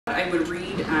I would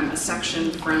read a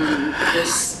section from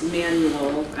this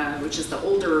manual, which is the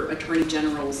older Attorney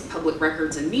General's Public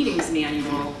Records and Meetings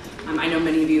Manual. I know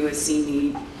many of you have seen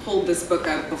me hold this book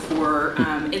up before.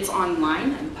 It's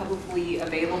online and publicly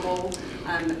available,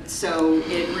 so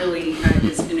it really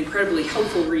is an incredibly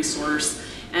helpful resource.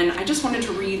 And I just wanted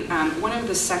to read one of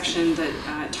the sections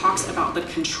that talks about the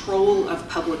control of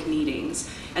public meetings.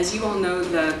 As you all know,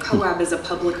 the Coab is a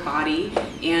public body,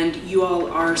 and you all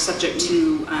are subject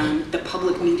to the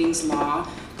Public Meetings Law.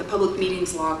 The Public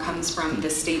Meetings Law comes from the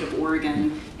state of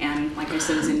Oregon, and like I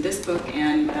said, is in this book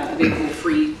and available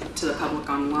free to the public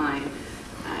online.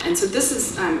 And so this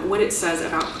is what it says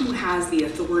about who has the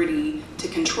authority to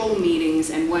control meetings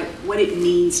and what it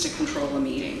means to control a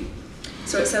meeting.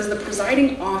 So it says the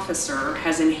presiding officer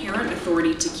has inherent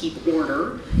authority to keep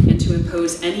order and to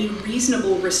impose any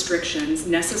reasonable restrictions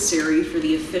necessary for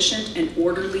the efficient and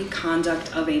orderly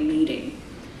conduct of a meeting.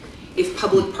 If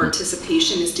public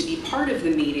participation is to be part of the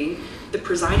meeting, the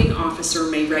presiding officer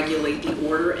may regulate the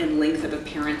order and length of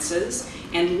appearances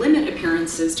and limit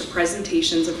appearances to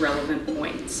presentations of relevant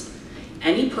points.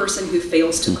 Any person who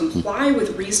fails to comply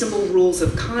with reasonable rules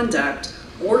of conduct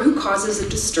or who causes a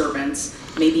disturbance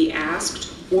may be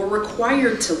asked or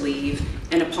required to leave,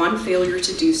 and upon failure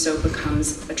to do so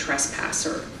becomes a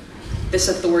trespasser. This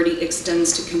authority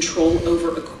extends to control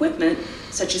over equipment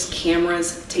such as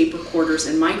cameras, tape recorders,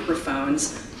 and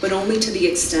microphones, but only to the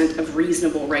extent of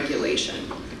reasonable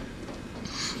regulation.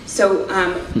 So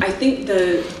I think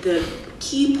the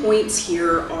key points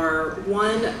here are,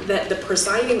 one, that the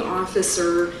presiding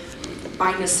officer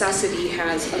by necessity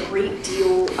has a great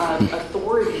deal of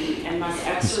authority and must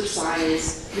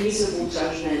exercise reasonable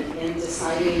judgment in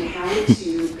deciding how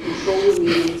to control a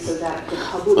meeting so that the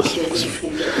public business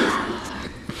can get done.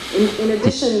 In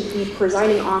addition, the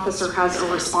presiding officer has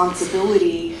a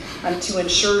responsibility to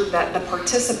ensure that the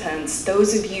participants,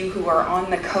 those of you who are on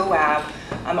the Coab,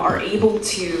 are able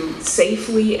to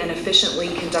safely and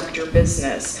efficiently conduct your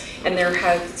business. And there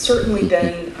have certainly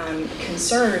been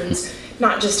concerns,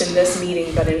 not just in this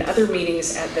meeting, but in other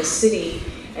meetings at the city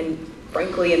and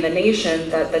frankly in the nation,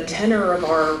 that the tenor of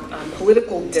our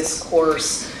political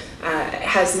discourse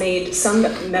has made some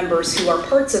members who are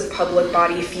parts of public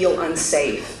body feel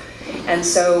unsafe. And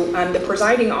so the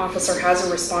presiding officer has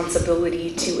a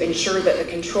responsibility to ensure that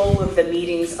the control of the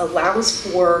meetings allows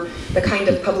for the kind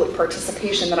of public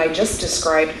participation that I just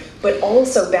described, but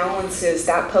also balances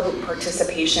that public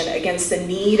participation against the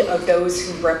need of those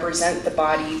who represent the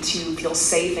body to feel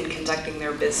safe in conducting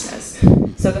their business.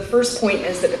 So the first point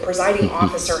is that the presiding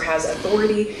officer has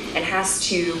authority and has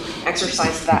to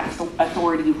exercise that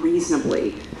authority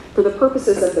reasonably. For the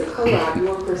purposes of the Coab,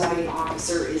 your presiding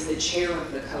officer is the chair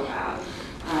of the Coab.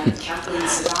 Kathleen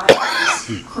Sadat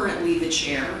is currently the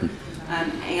chair.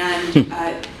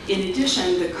 In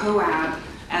addition, the Coab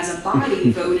as a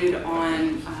body voted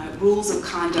on rules of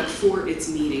conduct for its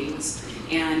meetings,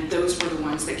 and those were the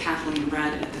ones that Kathleen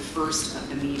read at the first of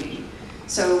the meeting.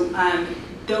 So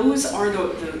those are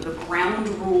the ground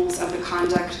rules of the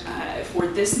conduct for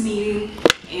this meeting,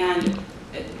 and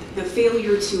the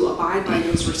failure to abide by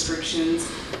those restrictions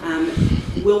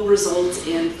will result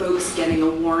in folks getting a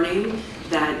warning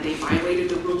that they violated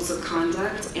the rules of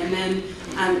conduct, and then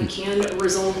can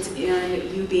result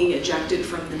in you being ejected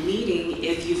from the meeting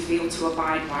if you fail to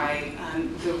abide by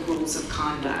the rules of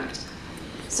conduct.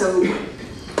 So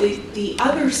the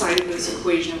other side of this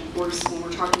equation, of course, when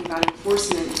we're talking about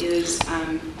enforcement, is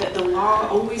that the law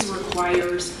always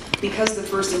requires, because the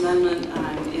First Amendment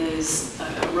is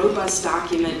a robust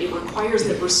document, it requires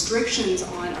that restrictions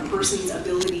on a person's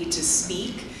ability to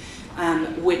speak,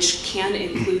 which can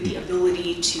include the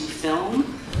ability to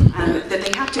film, that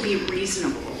they have to be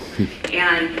reasonable.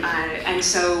 And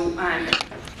so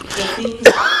the things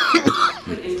that are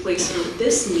put in place for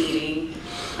this meeting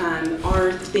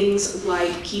are things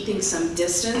like keeping some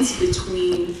distance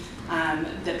between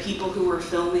the people who are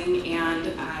filming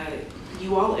and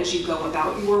you all as you go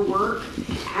about your work,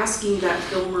 asking that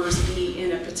filmers be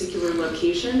in a particular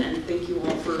location, and thank you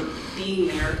all for being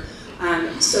there,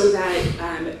 so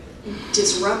that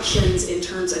disruptions in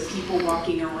terms of people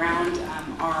walking around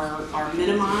are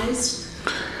minimized.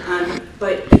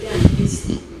 But again,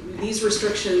 these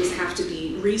restrictions have to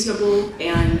be reasonable,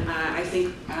 and I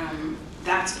think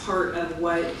that's part of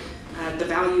what the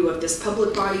value of this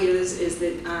public body is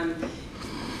that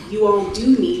you all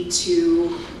do need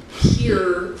to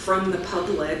hear from the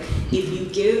public. If you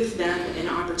give them an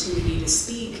opportunity to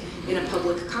speak in a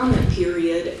public comment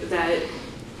period, that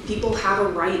people have a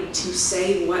right to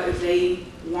say what they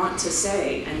want to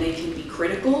say, and they can be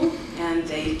critical and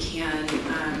they can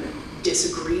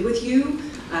disagree with you,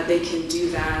 They can do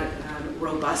that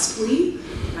robustly.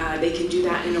 They can do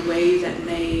that in a way that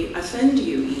may offend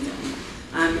you even.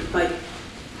 But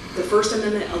the First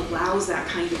Amendment allows that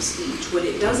kind of speech. What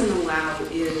it doesn't allow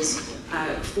is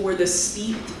for the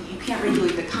speech, you can't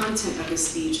regulate the content of the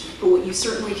speech, but what you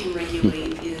certainly can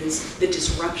regulate is the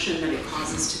disruption that it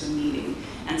causes to the meeting.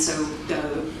 And so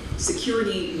the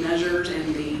security measures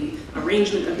and the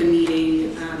arrangement of the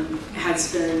meeting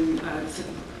has been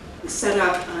set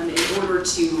up in order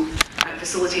to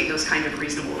facilitate those kind of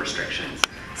reasonable restrictions.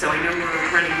 So I know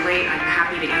we're running late. I'm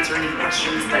happy to answer any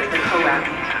questions that the Coab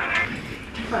may have.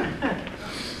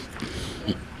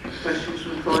 Questions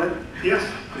from Coab? Yes.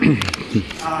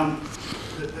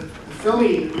 The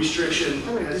filming restriction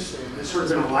has sort of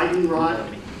been a lightning rod,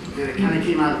 and it kind of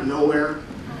came out of nowhere.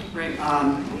 Right.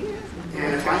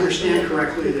 And if I understand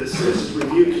correctly, the Citizens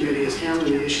Review Committee is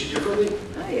handling the issue differently.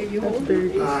 At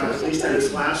least at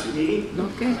its last meeting.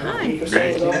 Okay. Hi.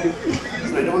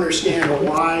 I don't understand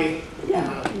why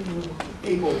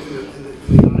people in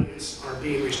the audience are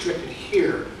being restricted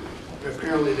here, but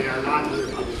apparently they are not in other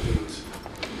public meetings.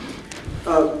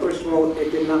 First of all,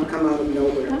 it did not come out of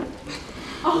nowhere.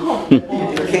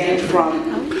 It came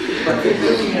from, but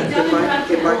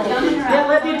Yeah,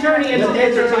 let the attorney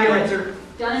answer.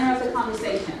 Don't interrupt the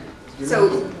conversation.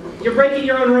 So You're breaking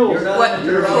your own rules.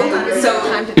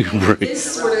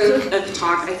 This sort of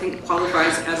talk, I think,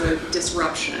 qualifies as a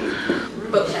disruption.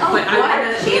 But I want to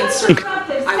answer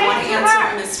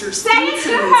Mr.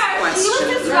 Stevenson's question. He was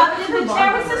disrupted. The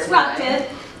chair was disrupted.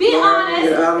 Be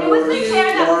honest. It was the chair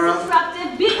that was disrupted.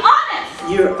 Be honest.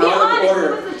 You're out of order.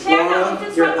 It was the chair that was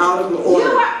disrupted. You're out of order. You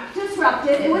were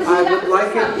disrupted. It was you I that would was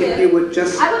like disrupted. it if you would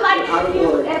just I would like out it of if you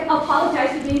order. apologize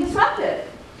for being disrupted.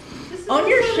 On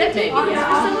your shit, maybe. For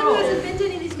someone who hasn't been to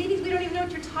any of these meetings, we don't even know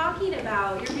what you're talking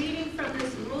about. You're reading from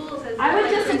this rules as I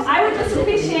would just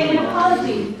appreciate an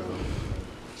apology.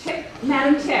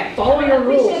 Madam Chair. Follow your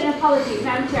rules. I appreciate an apology,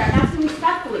 Madam Chair. I'm asking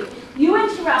respectfully. You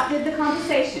interrupted the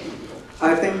conversation.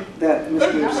 I think that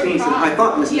Mr. Stevenson, I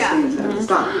thought Mr. Stevenson at the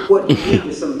time, would give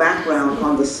you some background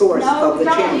on the source of the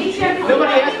change.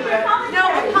 Nobody asked for that. No,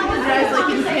 apologize like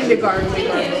in kindergarten.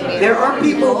 There are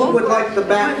people who would like the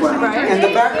background, and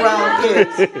the background is,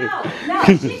 No,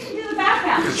 she can do the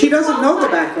background. she doesn't know the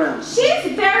background. She's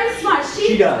very smart.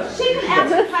 She does. She can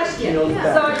answer the question. So she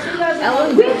does.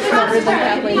 Ellen We Wilson trust is her.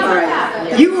 happily- All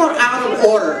right, you are out of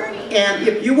order, and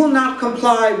if you will not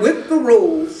comply with the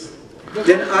rules,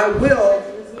 then I will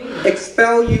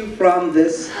expel you from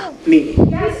this meeting.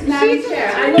 Yes, Madam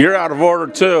Chair. You're out of order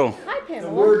too. The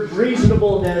word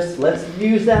reasonableness, let's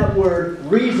use that word,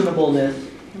 reasonableness.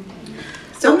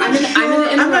 So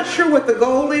I'm not sure what the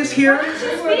goal is here.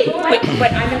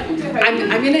 But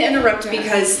I'm going to interrupt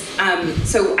because,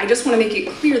 so I just want to make it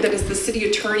clear that as the city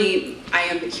attorney, I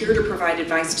am here to provide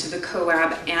advice to the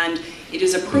Coab, and it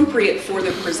is appropriate for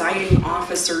the presiding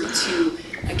officer to,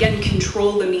 again,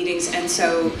 control the meetings, and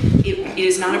so it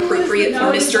is not appropriate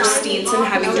for Mr. Steenson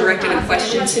having directed a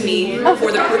question to me let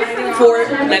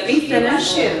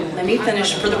me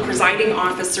finish, for the presiding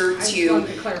officer to,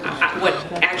 what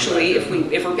actually, if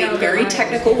we're being very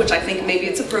technical, which I think maybe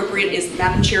it's appropriate, is,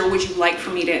 Madam Chair, would you like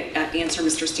for me to answer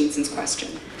Mr. Steenson's question?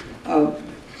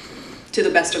 To the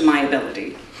best of my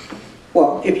ability.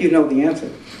 Well, if you know the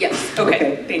answer. Yes,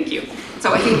 okay. Thank you.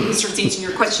 So I think, Mr. Steenson,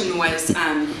 your question was,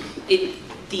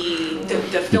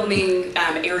 the filming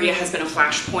area has been a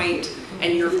flashpoint,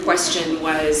 and your question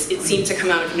was, it seemed to come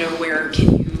out of nowhere.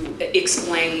 Can you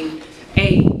explain,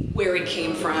 A, where it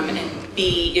came from, and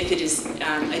B, if it is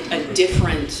a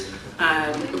different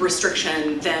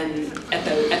restriction than at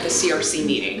the CRC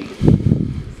meeting?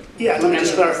 Yeah, let me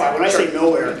just clarify. When I say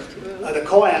nowhere, the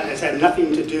Coab has had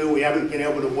nothing to do, we haven't been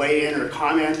able to weigh in or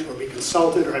comment or be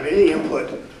consulted or have any input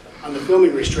on the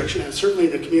filming restriction, and certainly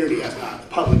the community has not, the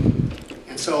public.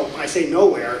 And so when I say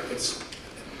nowhere, it's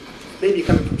maybe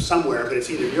coming from somewhere, but it's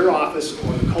either your office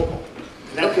or the COPO.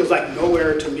 And that feels like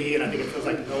nowhere to me, and I think it feels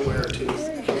like nowhere to the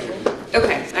community.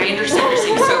 Okay, I understand what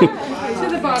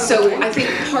you're saying. So I think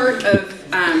part of,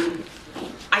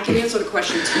 I can answer the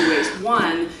question two ways.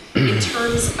 One, in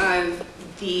terms of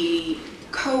the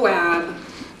Coab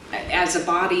as a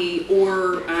body,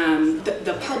 or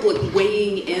the public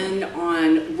weighing in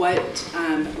on what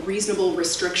reasonable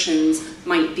restrictions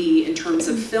might be in terms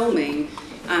of filming,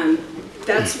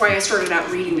 that's why I started out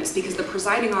reading this, because the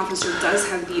presiding officer does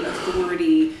have the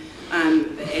authority,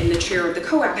 and the chair of the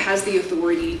Coab has the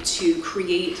authority to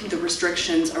create the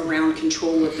restrictions around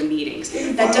control of the meetings.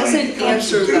 That doesn't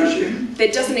answer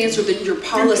your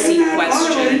policy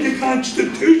question. The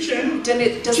Constitution.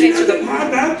 It doesn't answer the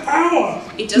have that power.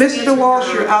 It doesn't Mr.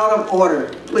 Walsh, you're out of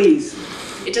order, please.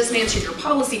 it doesn't answer your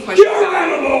policy question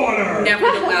about,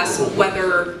 nevertheless,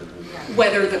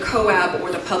 whether the Coab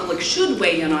or the public should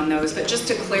weigh in on those, but just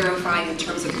to clarify in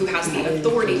terms of who has the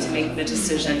authority to make the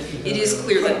decision, it is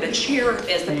clear that the chair,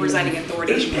 as the presiding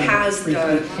authority, has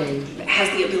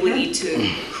the ability to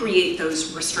create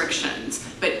those restrictions.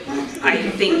 But I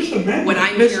think what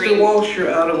I'm hearing Mr. Walsh, you're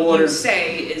out of order. you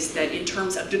say is that in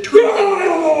terms of determining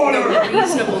the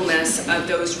reasonableness of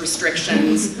those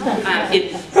restrictions,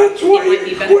 it might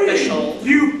be beneficial.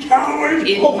 You coward!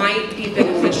 It might be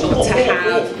beneficial to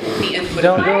have the input.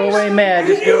 Don't go away, man.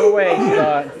 Just go away,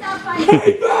 Scott.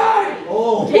 Hey, man!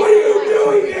 What are you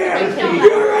doing here?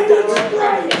 You're a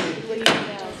disgrace!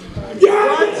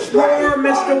 Once more,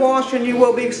 Mr. Walsh, and you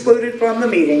will be excluded from the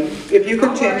meeting if you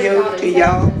continue to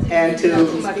yell and to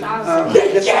disrupt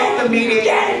the meeting.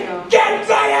 Get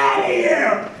right out of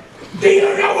here! Do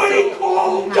you know what he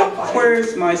called?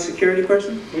 Where's my security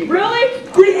person? Really?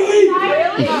 Really?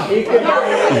 He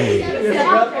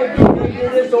disrupted the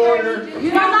disorder.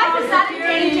 Your life is not in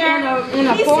danger.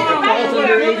 He's sitting right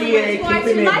Under here. ADA, keep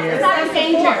him in Life is here. not in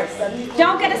danger.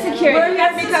 Don't get a security. We're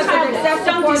here because of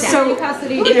excessive force So, in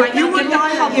custody. if you would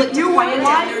like, If you would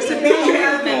like to be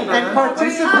here and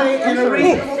participate in a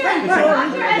reasonable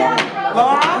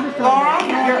Laura,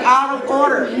 you're out of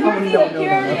order.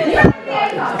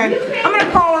 Okay, I'm going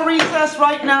to call a recess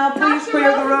right now. Please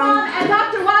clear the room. And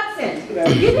Dr.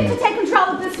 Watson, you need to take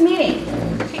control of this meeting.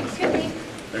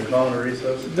 They're calling a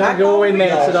recess? Don't go away,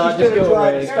 man. Sadat, just go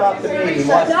away. Stop the meeting.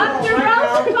 Watch this. Dr.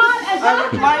 Rosenbaum and I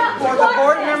would Dr. like for the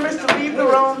board members to leave the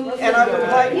room, and I would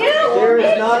like... There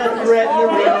is not a threat in the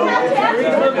room.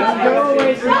 Just go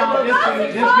away,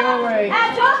 Sadat. Just go away.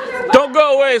 Don't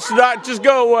go away, Sadat. Just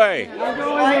go away. Don't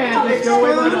go away, man. Just go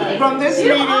away. Exclude from this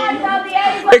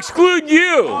meeting Exclude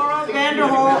you. Laura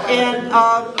Vanderhall and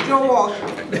Joe Walsh.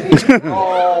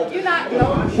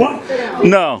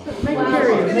 No.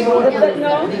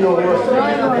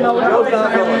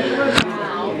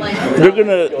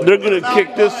 They're gonna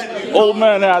kick this old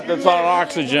man out that's on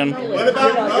oxygen. What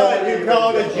about you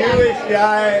called a Jewish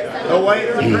guy a white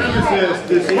supremacist?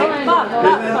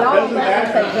 Doesn't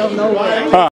that